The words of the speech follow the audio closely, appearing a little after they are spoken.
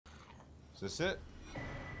Is this it?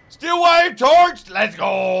 Steel wave torch! Let's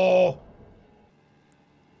go!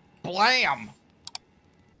 Blam!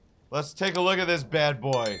 Let's take a look at this bad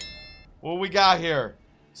boy. What we got here?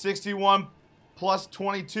 61 plus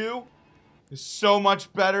 22 is so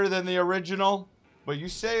much better than the original. But you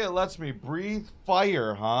say it lets me breathe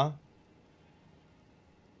fire, huh?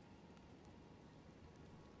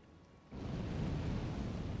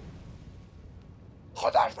 Oh,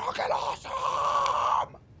 that's fucking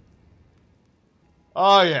awesome!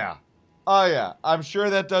 Oh, yeah. Oh, yeah. I'm sure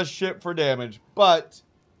that does shit for damage, but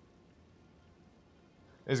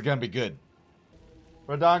it's gonna be good.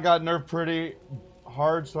 Radon got nerfed pretty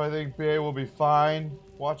hard, so I think BA will be fine.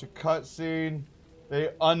 Watch a cutscene.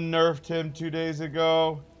 They unnerfed him 2 days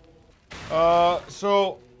ago.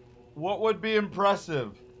 So what would be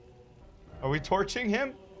impressive? Are we torching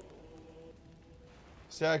him?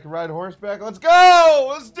 Say I can ride horseback? Let's go!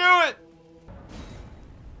 Let's do it!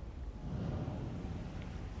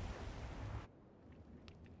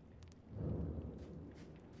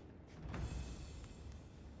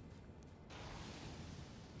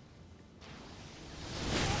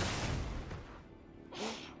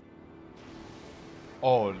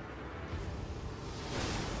 Oh.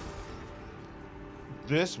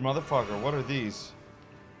 This motherfucker, what are these?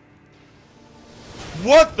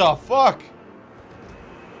 What the fuck?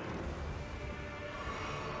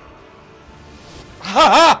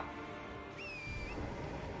 Ha ha!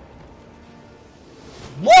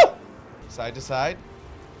 Woo! Side to side.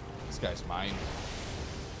 This guy's mine.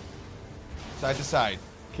 Side to side.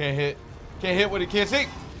 Can't hit. Can't hit what he can't see.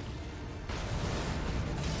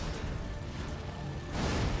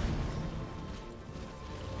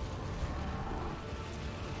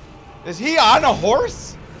 Is he on a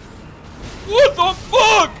horse? What the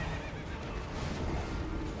fuck?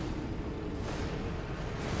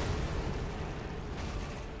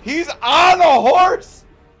 He's on a horse?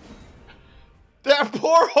 That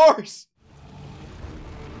poor horse.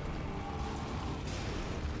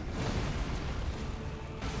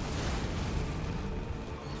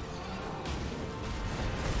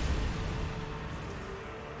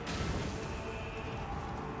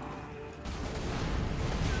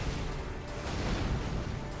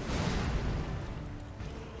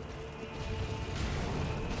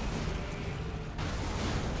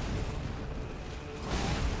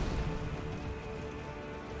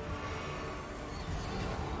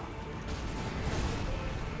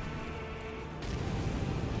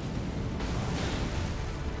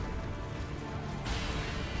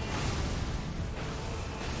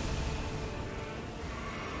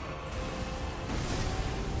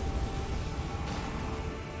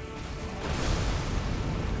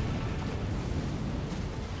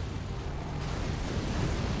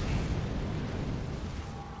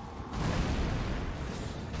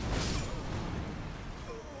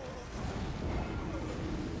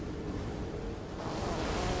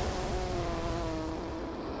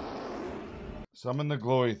 Summon the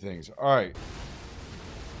glowy things. Alright.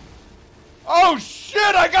 Oh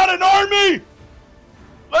shit! I got an army!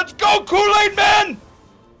 Let's go, Kool-Aid Man!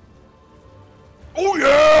 Oh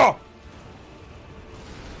yeah!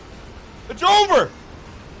 It's over!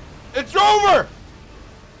 It's over!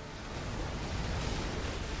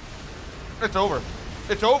 It's over.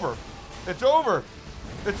 It's over. It's over.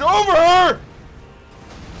 It's over!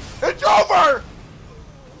 It's over!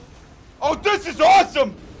 Oh, this is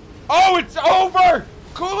awesome! Oh, it's over!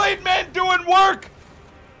 Kool-Aid Man doing work!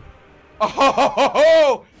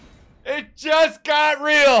 Oh, it just got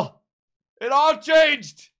real! It all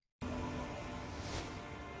changed!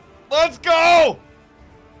 Let's go!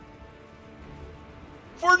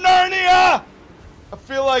 For Narnia! I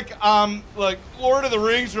feel like I'm like Lord of the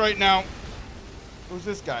Rings right now. Who's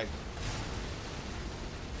this guy?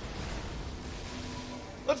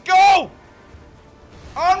 Let's go!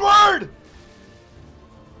 Onward!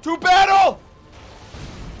 To battle!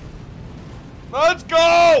 Let's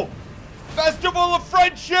go! Festival of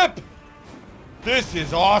Friendship! This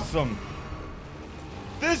is awesome.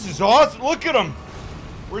 This is awesome. Look at him.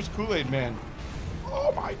 Where's Kool-Aid Man?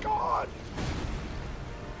 Oh my god.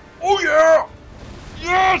 Oh yeah!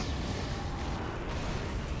 Yes!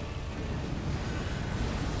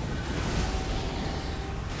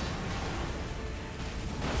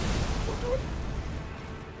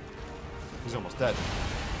 He's almost dead.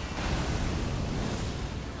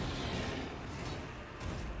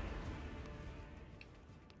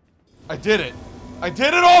 I did it. I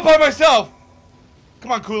did it all by myself.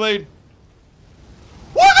 Come on, Kool-Aid.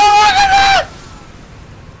 What the fuck is that?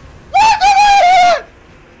 What the fuck is that?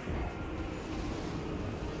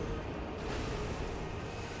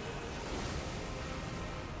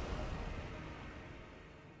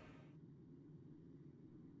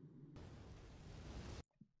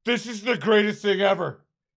 This is the greatest thing ever.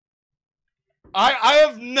 I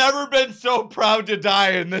have never been so proud to die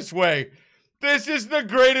in this way. This is the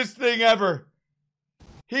greatest thing ever.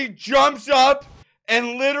 He jumps up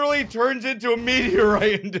and literally turns into a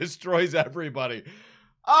meteorite and destroys everybody.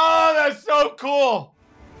 Oh, that's so cool.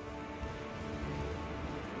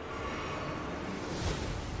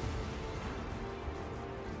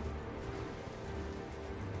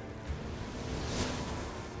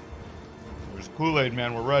 There's Kool-Aid,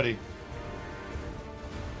 man. We're ready.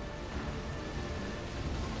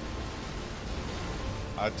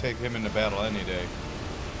 I'd take him into battle any day.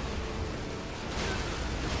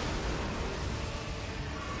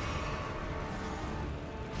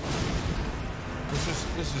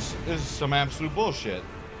 This is some absolute bullshit.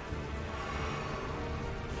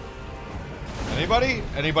 Anybody?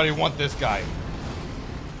 Anybody want this guy?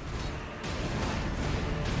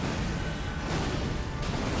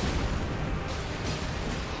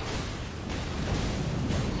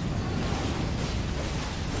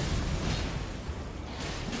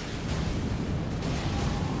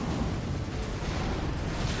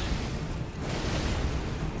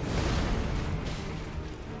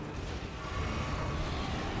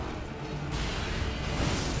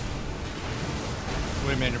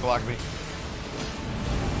 Wait, man, you're blocking me.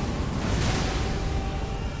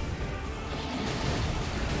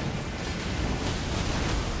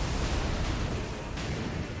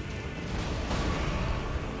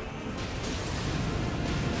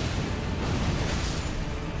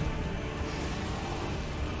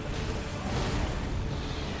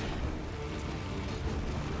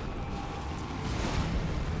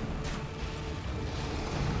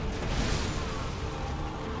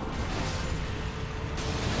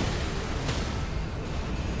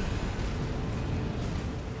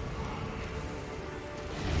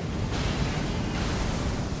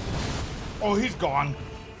 Oh, he's gone.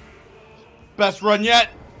 Best run yet.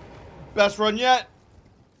 Best run yet.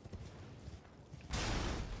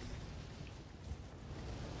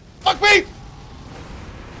 Fuck me!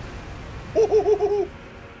 Ooh.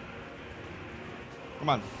 Come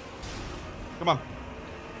on. Come on.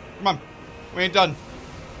 Come on. We ain't done.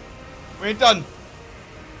 We ain't done.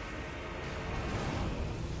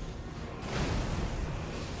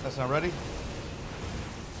 That's not ready.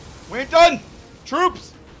 We ain't done. Troops.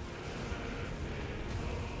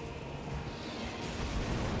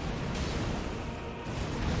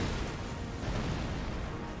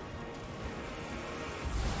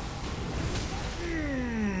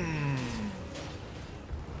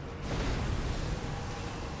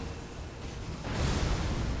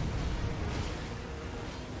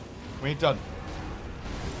 We ain't done.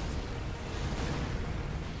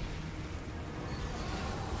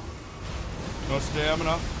 No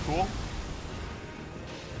stamina. Cool.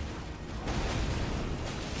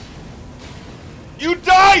 You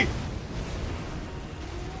die!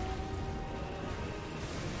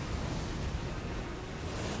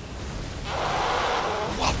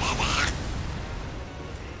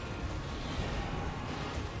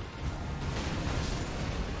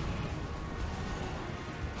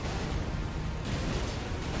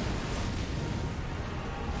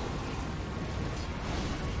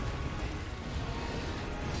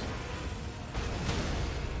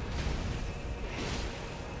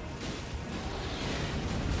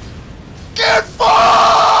 Get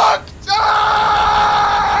fucked!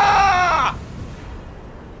 Ah!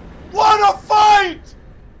 What a fight!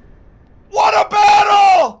 What a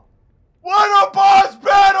battle! What a boss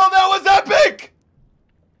battle! That was epic!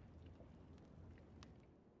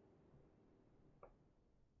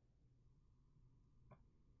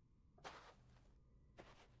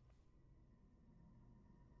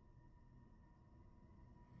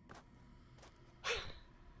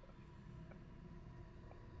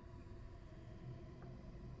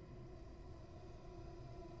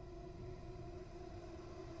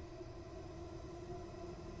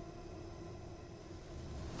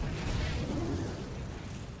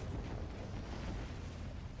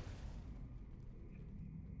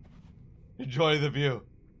 Enjoy the view.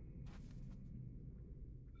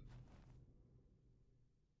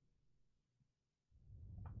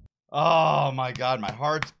 Oh my god, my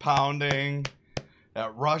heart's pounding.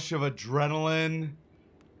 That rush of adrenaline.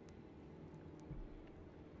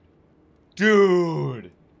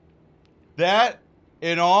 Dude. That,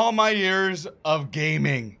 in all my years of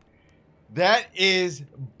gaming, that is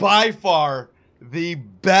by far the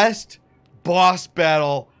best boss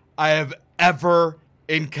battle I have ever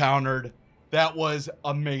encountered. That was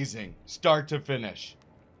amazing, start to finish.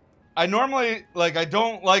 I normally, I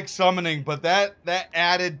don't like summoning, but that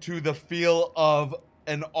added to the feel of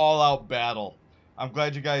an all-out battle. I'm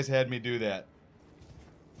glad you guys had me do that.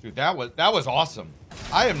 Dude, that was awesome.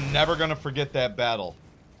 I am never gonna forget that battle.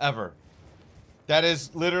 Ever. That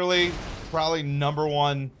is literally probably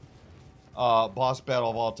 #1 boss battle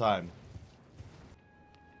of all time.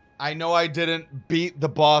 I know I didn't beat the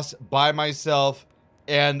boss by myself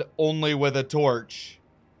and only with a torch.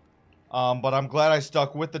 But I'm glad I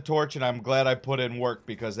stuck with the torch, and I'm glad I put in work,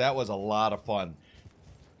 because that was a lot of fun.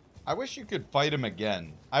 I wish you could fight him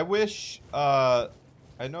again. I wish, I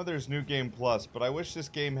know there's New Game Plus, but I wish this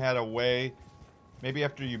game had a way, maybe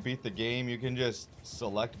after you beat the game, you can just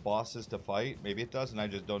select bosses to fight. Maybe it does, and I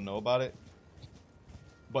just don't know about it.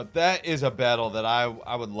 But that is a battle that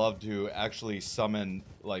I would love to actually summon,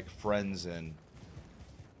 like, friends in.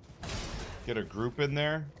 Get a group in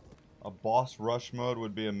there. A boss rush mode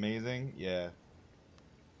would be amazing. Yeah.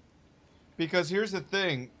 Because here's the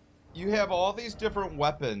thing. You have all these different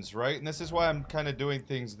weapons, right? And this is why I'm kind of doing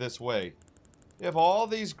things this way. You have all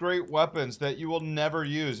these great weapons that you will never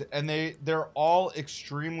use. And they're all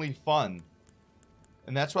extremely fun.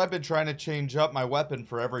 And that's why I've been trying to change up my weapon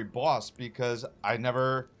for every boss. Because I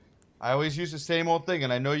always use the same old thing.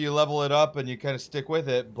 And I know you level it up and you kind of stick with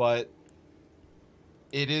it. But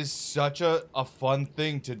it is such a fun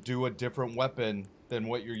thing to do a different weapon than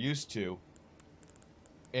what you're used to.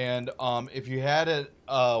 And if you had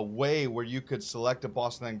a way where you could select a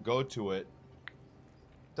boss and then go to it,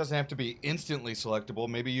 it doesn't have to be instantly selectable.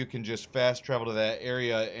 Maybe you can just fast travel to that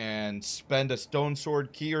area and spend a stone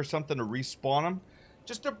sword key or something to respawn them.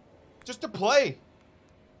 Just to play.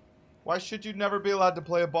 Why should you never be allowed to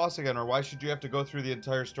play a boss again? Or why should you have to go through the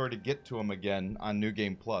entire story to get to him again on New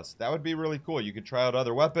Game Plus? That would be really cool. You could try out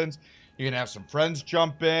other weapons. You can have some friends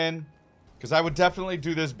jump in. Because I would definitely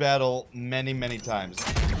do this battle many, many times.